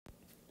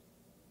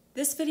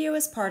This video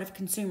is part of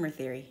consumer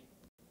theory.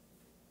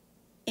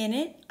 In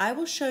it, I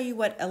will show you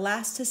what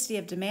elasticity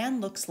of demand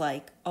looks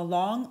like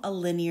along a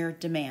linear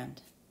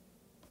demand.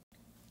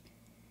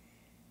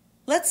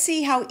 Let's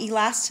see how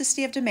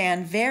elasticity of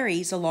demand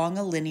varies along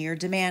a linear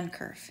demand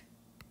curve.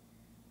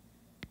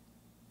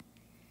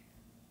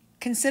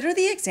 Consider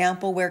the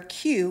example where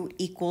Q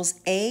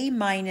equals A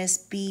minus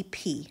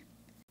BP.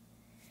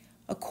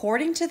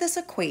 According to this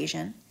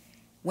equation,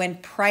 when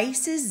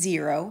price is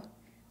 0,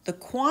 the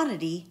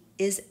quantity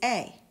is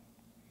A.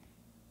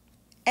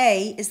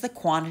 A is the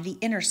quantity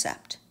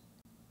intercept.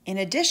 In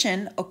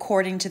addition,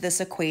 according to this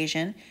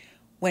equation,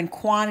 when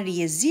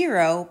quantity is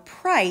 0,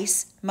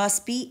 price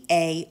must be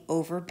A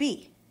over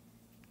B.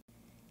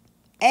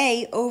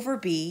 A over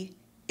B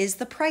is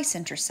the price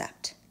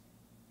intercept.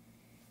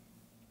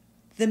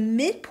 The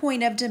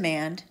midpoint of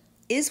demand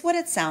is what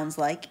it sounds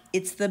like.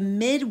 It's the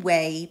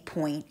midway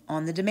point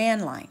on the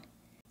demand line.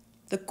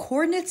 The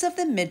coordinates of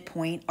the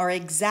midpoint are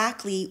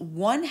exactly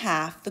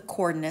 1/2 the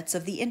coordinates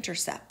of the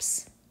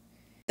intercepts.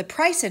 The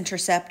price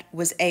intercept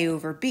was A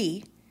over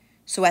B,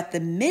 so at the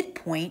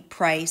midpoint,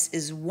 price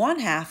is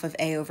 1/2 of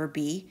A over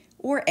B,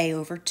 or A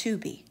over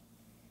 2B.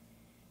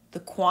 The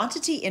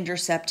quantity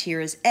intercept here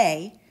is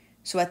A,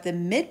 so at the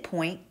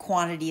midpoint,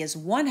 quantity is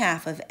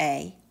 1/2 of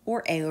A,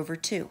 or A over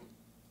 2.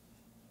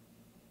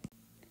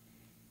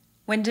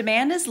 When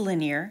demand is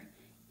linear,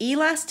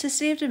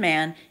 elasticity of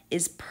demand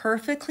is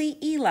perfectly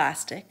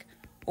elastic,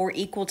 or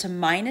equal to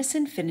minus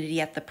infinity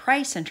at the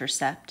price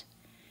intercept,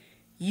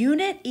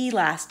 unit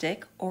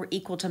elastic, or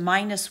equal to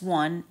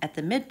 -1 at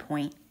the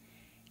midpoint,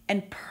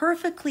 and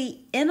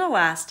perfectly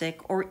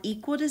inelastic, or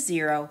equal to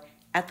 0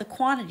 at the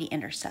quantity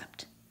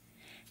intercept.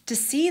 To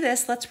see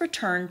this, let's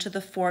return to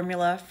the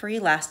formula for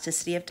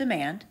elasticity of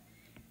demand,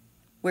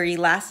 where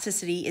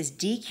elasticity is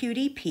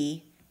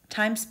dQ/dP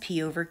times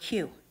P over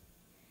Q.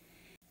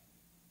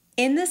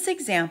 In this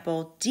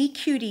example,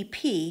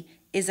 dQ/dP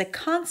is a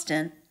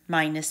constant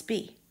minus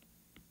B.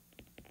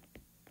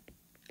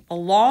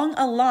 Along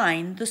a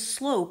line, the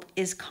slope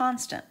is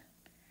constant.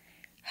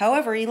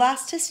 However,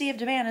 elasticity of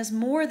demand is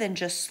more than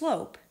just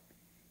slope.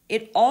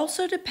 It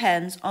also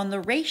depends on the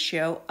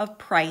ratio of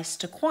price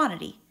to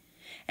quantity,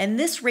 and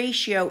this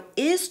ratio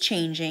is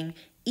changing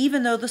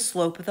even though the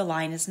slope of the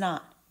line is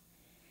not.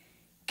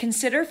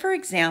 Consider, for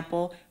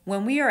example,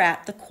 when we are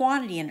at the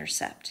quantity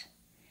intercept.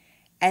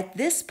 At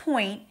this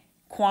point,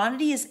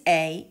 quantity is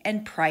A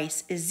and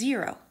price is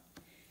 0.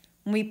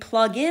 When we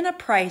plug in a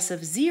price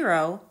of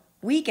 0,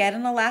 we get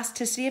an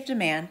elasticity of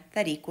demand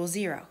that equals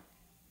 0.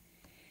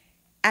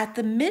 At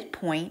the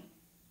midpoint,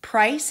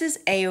 price is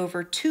A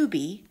over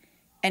 2B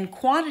and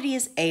quantity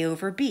is A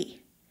over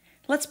B.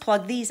 Let's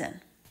plug these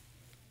in.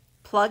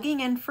 Plugging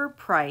in for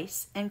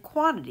price and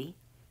quantity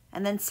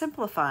and then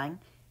simplifying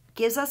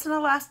gives us an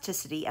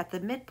elasticity at the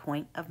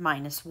midpoint of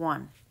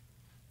 -1.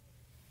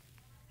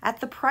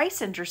 At the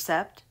price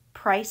intercept,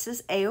 price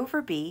is A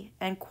over B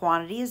and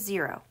quantity is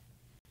 0.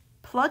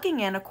 Plugging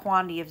in a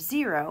quantity of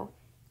 0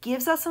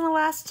 gives us an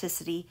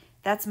elasticity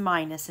that's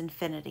minus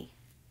infinity.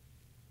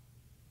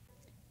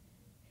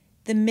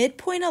 The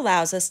midpoint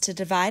allows us to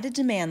divide a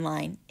demand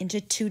line into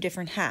two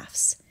different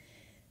halves.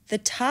 The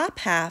top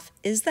half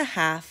is the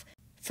half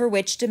for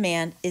which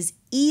demand is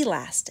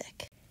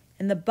elastic,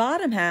 and the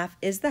bottom half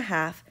is the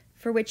half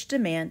for which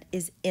demand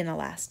is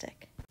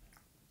inelastic.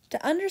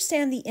 To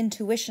understand the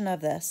intuition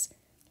of this,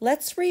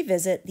 let's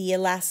revisit the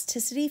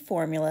elasticity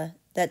formula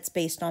that's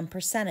based on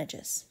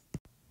percentages.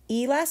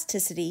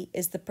 Elasticity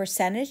is the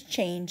percentage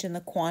change in the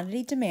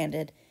quantity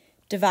demanded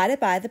divided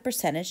by the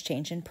percentage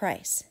change in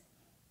price.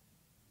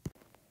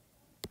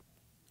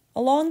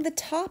 Along the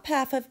top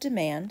half of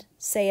demand,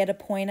 say at a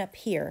point up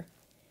here,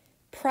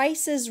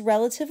 price is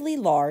relatively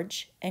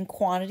large and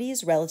quantity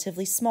is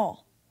relatively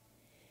small.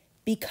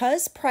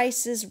 Because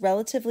price is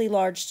relatively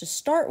large to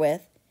start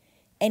with,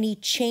 any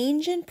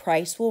change in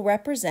price will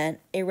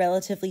represent a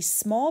relatively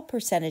small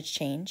percentage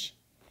change,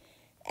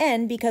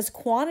 and because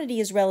quantity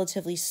is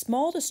relatively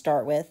small to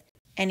start with,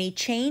 any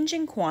change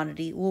in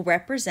quantity will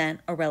represent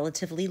a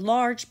relatively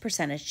large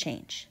percentage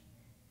change.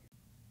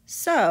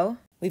 So,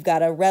 we've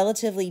got a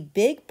relatively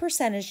big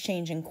percentage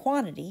change in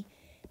quantity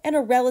and a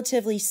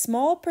relatively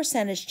small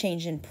percentage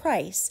change in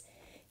price,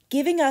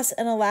 giving us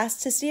an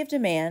elasticity of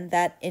demand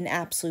that, in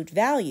absolute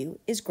value,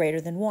 is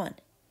greater than 1.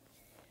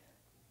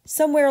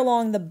 Somewhere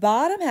along the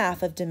bottom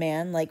half of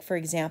demand, like for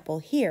example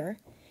here,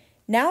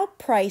 now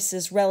price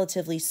is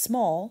relatively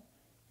small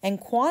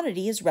and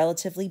quantity is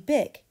relatively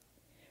big.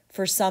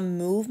 For some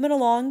movement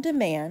along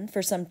demand,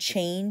 for some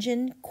change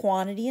in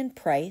quantity and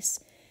price,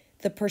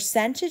 the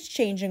percentage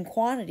change in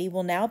quantity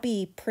will now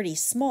be pretty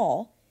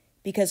small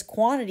because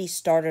quantity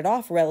started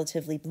off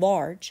relatively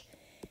large,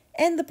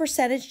 and the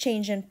percentage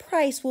change in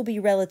price will be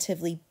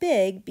relatively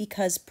big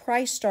because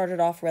price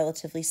started off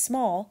relatively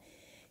small,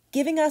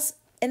 giving us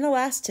an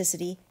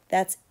elasticity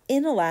that's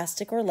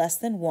inelastic or less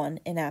than 1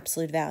 in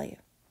absolute value.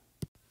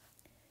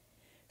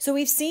 So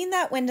we've seen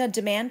that when a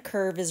demand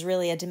curve is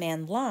really a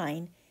demand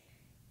line,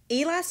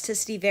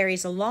 elasticity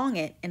varies along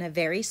it in a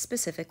very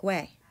specific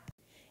way.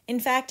 In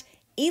fact,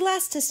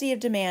 Elasticity of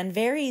demand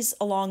varies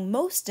along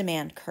most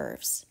demand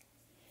curves.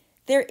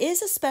 There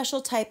is a special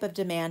type of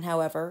demand,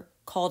 however,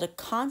 called a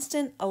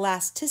constant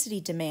elasticity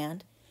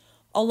demand,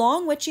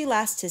 along which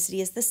elasticity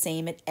is the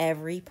same at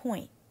every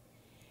point.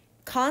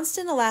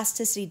 Constant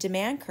elasticity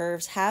demand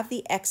curves have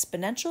the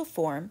exponential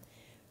form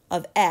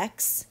of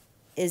x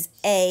is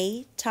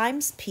a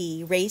times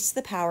p raised to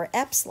the power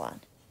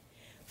epsilon,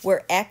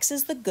 where x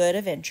is the good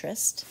of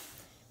interest,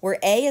 where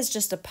a is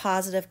just a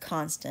positive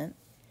constant,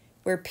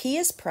 where p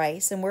is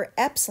price, and where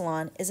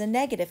epsilon is a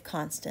negative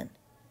constant.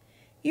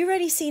 You've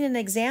already seen an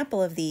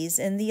example of these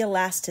in the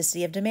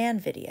elasticity of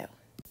demand video.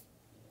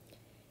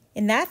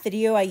 In that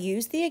video, I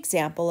used the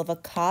example of a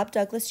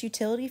Cobb-Douglas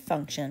utility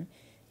function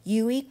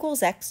u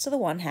equals x to the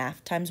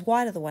 1/2 times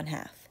y to the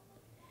 1/2.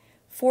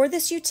 For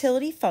this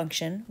utility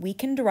function, we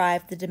can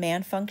derive the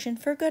demand function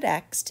for good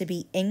x to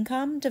be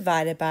income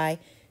divided by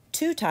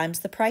 2 times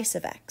the price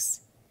of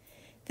x.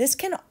 This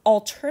can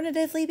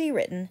alternatively be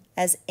written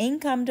as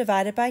income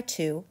divided by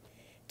 2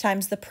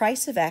 times the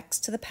price of x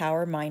to the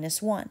power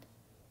 -1.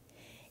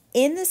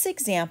 In this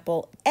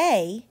example,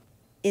 A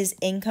is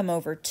income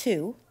over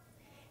 2,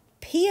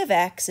 P of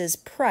x is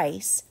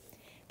price,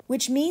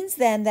 which means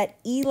then that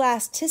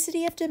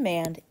elasticity of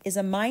demand is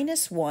a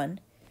 -1,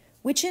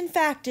 which in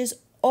fact is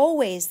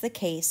always the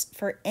case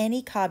for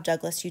any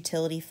Cobb-Douglas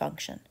utility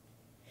function.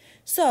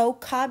 So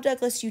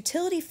Cobb-Douglas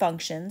utility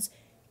functions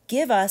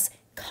give us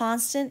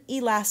constant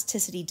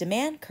elasticity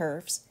demand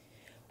curves,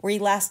 where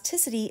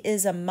elasticity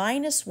is a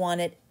 -1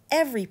 at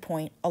every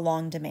point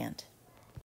along demand.